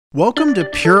Welcome to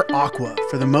Pure Aqua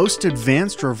for the most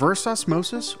advanced reverse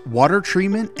osmosis, water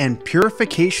treatment, and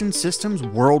purification systems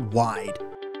worldwide.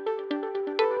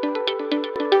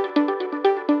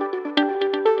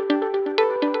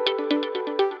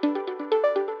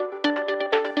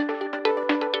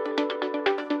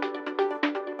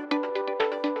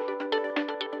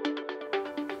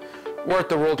 We're at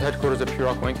the world headquarters of Pure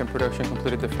Aqua Inc. and production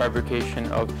completed the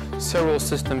fabrication of several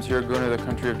systems here going to the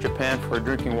country of Japan for a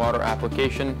drinking water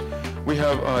application. We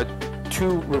have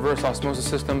two reverse osmosis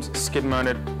systems, skid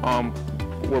mounted,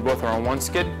 where both are on one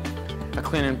skid, a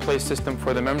clean in place system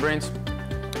for the membranes,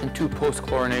 and two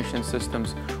post-chlorination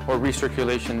systems or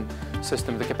recirculation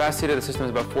systems. The capacity of the system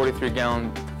is about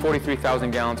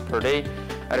 43,000 gallons per day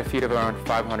at a feed of around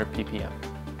 500 ppm.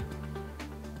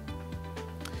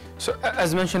 So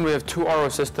as mentioned, we have two RO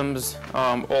systems,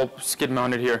 all skid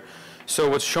mounted here. So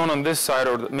what's shown on this side,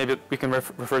 or maybe we can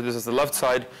refer to this as the left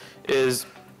side, is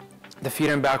the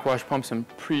feed and backwash pumps and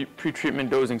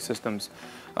pre-treatment dosing systems.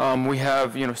 We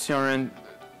have, CRN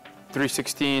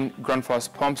 316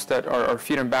 Grundfos pumps that are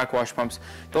feed and backwash pumps.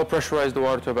 They'll pressurize the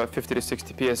water to about 50 to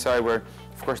 60 psi, where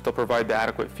of course they'll provide the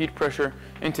adequate feed pressure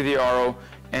into the RO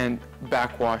and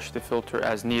backwash the filter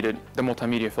as needed, the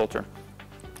multimedia filter.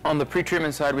 On the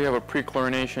pre-treatment side, we have a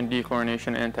pre-chlorination,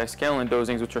 dechlorination, anti-scalant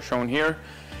dosings, which are shown here.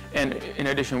 And in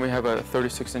addition, we have a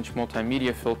 36-inch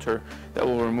multimedia filter that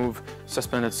will remove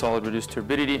suspended solid reduced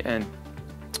turbidity and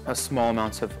small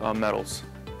amounts of metals.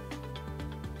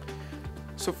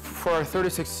 So for our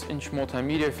 36-inch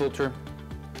multimedia filter,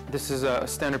 this is a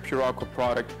standard Pure Aqua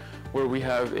product where we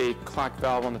have a clack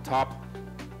valve on the top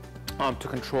to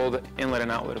control the inlet and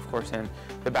outlet, of course, and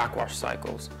the backwash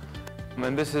cycles.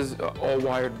 And this is all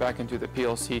wired back into the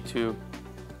PLC to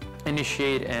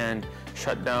initiate and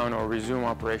shut down or resume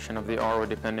operation of the RO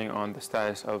depending on the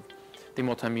status of the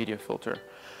multimedia filter.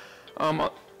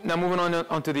 Now moving on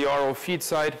onto the RO feed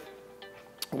side,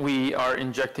 we are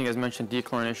injecting, as mentioned,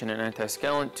 dechlorination and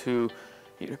anti-scalant to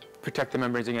protect the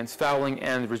membranes against fouling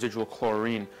and residual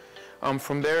chlorine.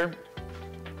 From there,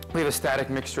 we have a static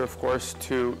mixture, of course,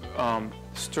 to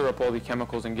stir up all the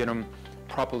chemicals and get them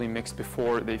properly mixed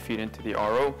before they feed into the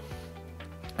RO.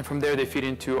 And from there they feed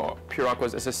into Pure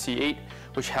Aqua's SSC8,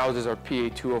 which houses our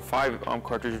PA205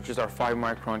 cartridge, which is our 5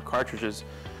 micron cartridges.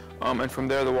 And from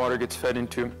there the water gets fed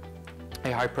into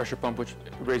a high pressure pump, which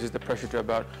raises the pressure to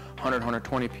about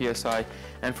 100-120 psi.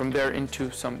 And from there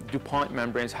into some DuPont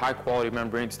membranes, high quality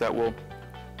membranes that will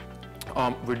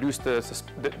reduce the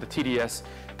TDS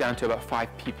down to about 5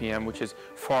 ppm, which is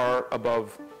far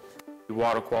above the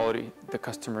water quality the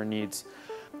customer needs.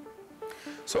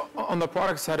 So on the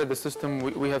product side of the system,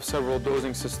 we have several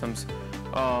dosing systems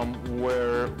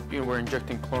where we're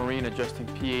injecting chlorine, adjusting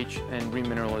pH, and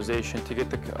remineralization to get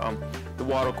the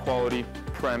water quality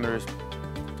parameters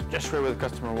just right where the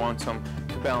customer wants them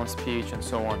to balance pH and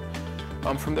so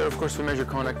on. From there, of course, we measure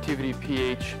conductivity,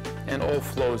 pH, and all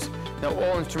flows. Now,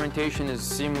 all instrumentation is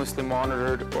seamlessly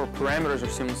monitored, or parameters are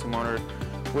seamlessly monitored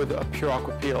with a Pure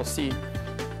Aqua PLC,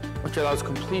 which allows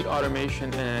complete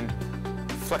automation and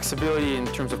flexibility in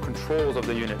terms of controls of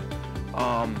the unit.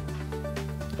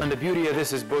 And the beauty of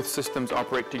this is both systems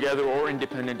operate together or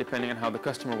independent depending on how the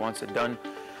customer wants it done.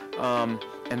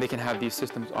 And they can have these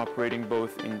systems operating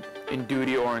both in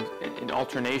duty or in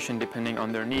alternation depending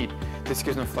on their need. This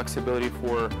gives them flexibility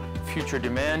for future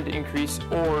demand increase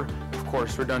or, of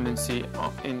course, redundancy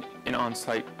in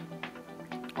on-site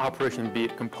operation, be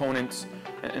it components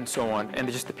and so on, and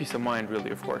just the peace of mind,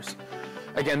 really, of course.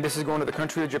 Again, this is going to the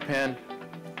country of Japan.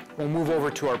 We'll move over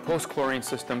to our post-chlorine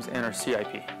systems and our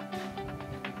CIP.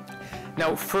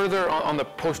 Now, further on the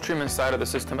post-treatment side of the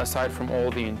system, aside from all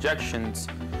the injections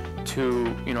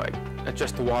to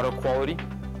adjust the water quality,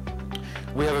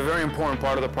 we have a very important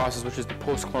part of the process, which is the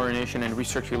post-chlorination and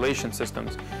recirculation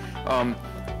systems.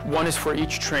 One is for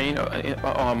each train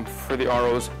for the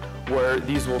ROs, where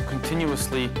these will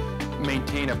continuously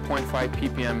maintain a 0.5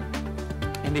 ppm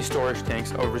in these storage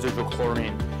tanks of residual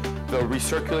chlorine. They'll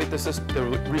recirculate the system,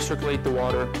 they'll recirculate the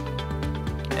water,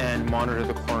 and monitor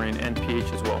the chlorine and pH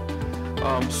as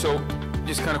well. So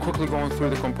just kind of quickly going through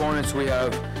the components, we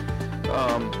have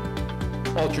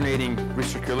alternating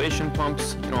recirculation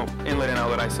pumps, inlet and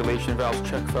outlet isolation valves,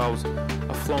 check valves,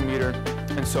 a flow meter,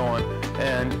 and so on.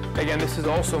 And again, this is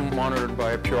also monitored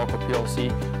by a Pure Aqua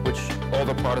PLC, which all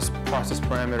the process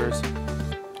parameters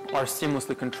are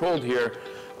seamlessly controlled here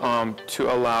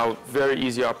to allow very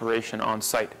easy operation on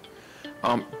site.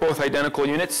 Both identical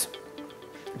units,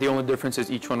 the only difference is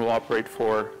each one will operate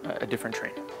for a different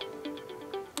train.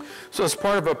 So as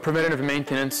part of a preventative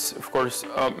maintenance, of course,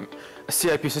 a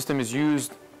CIP system is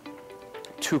used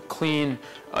to clean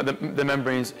the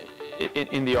membranes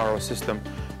in the RO system.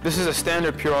 This is a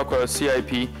standard Pure Aqua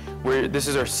CIP, where this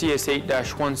is our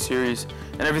CS8-1 series,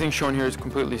 and everything shown here is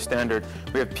completely standard.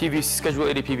 We have PVC, Schedule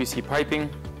 80 PVC piping,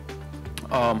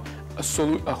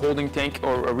 a holding tank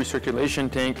or a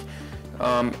recirculation tank,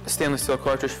 stainless steel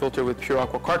cartridge filter with Pure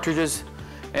Aqua cartridges,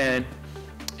 and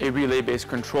a relay-based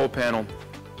control panel.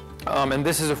 And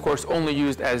this is, of course, only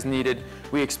used as needed.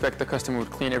 We expect the customer would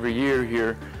clean every year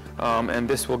here, and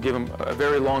this will give them a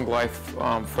very long life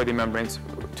for the membranes,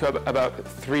 to about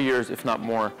 3 years, if not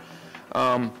more.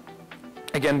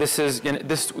 Again,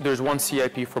 there's one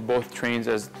CIP for both trains,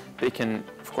 as they can,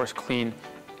 of course, clean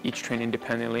each train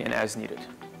independently and as needed.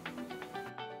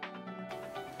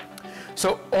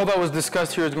 So all that was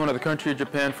discussed here is going to the country of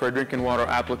Japan for a drinking water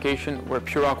application, where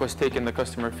Pure Aqua is taking the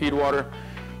customer feed water,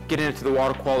 getting it to the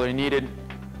water quality needed,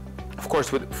 of course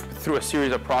through a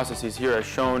series of processes here as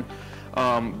shown,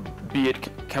 be it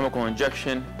chemical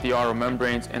injection, the RO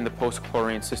membranes, and the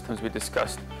post-chlorine systems we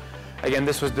discussed. Again,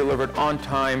 this was delivered on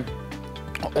time,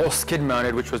 all skid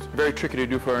mounted, which was very tricky to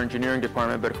do for our engineering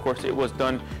department, but of course it was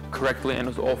done correctly and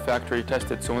it was all factory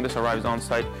tested. So when this arrives on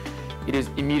site, it is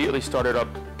immediately started up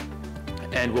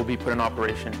and will be put in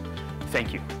operation.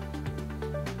 Thank you.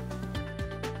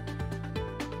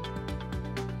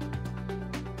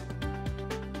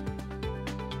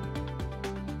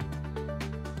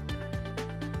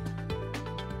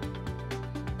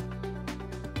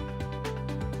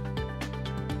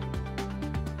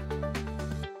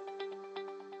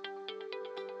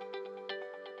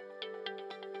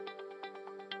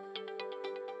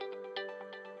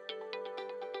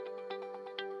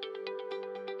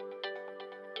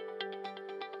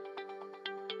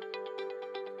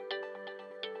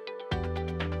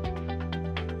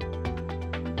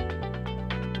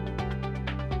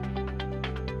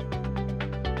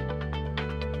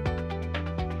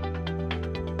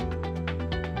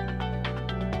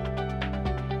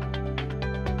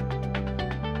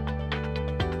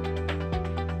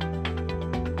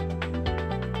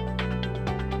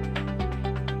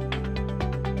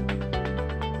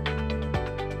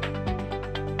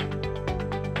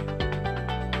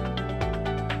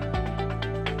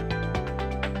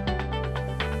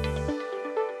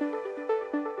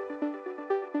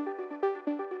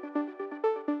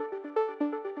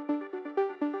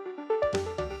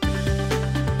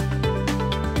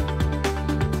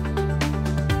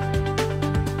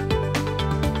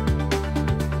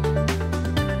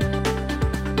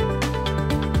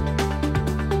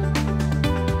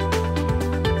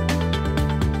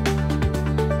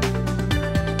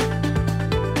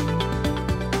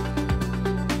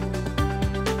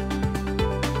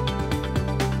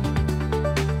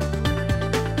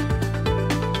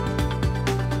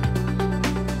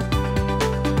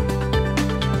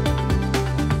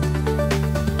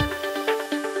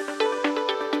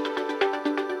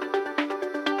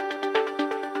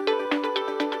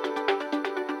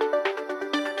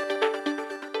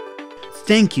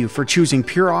 Thank you for choosing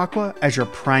Pure Aqua as your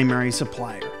primary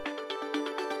supplier.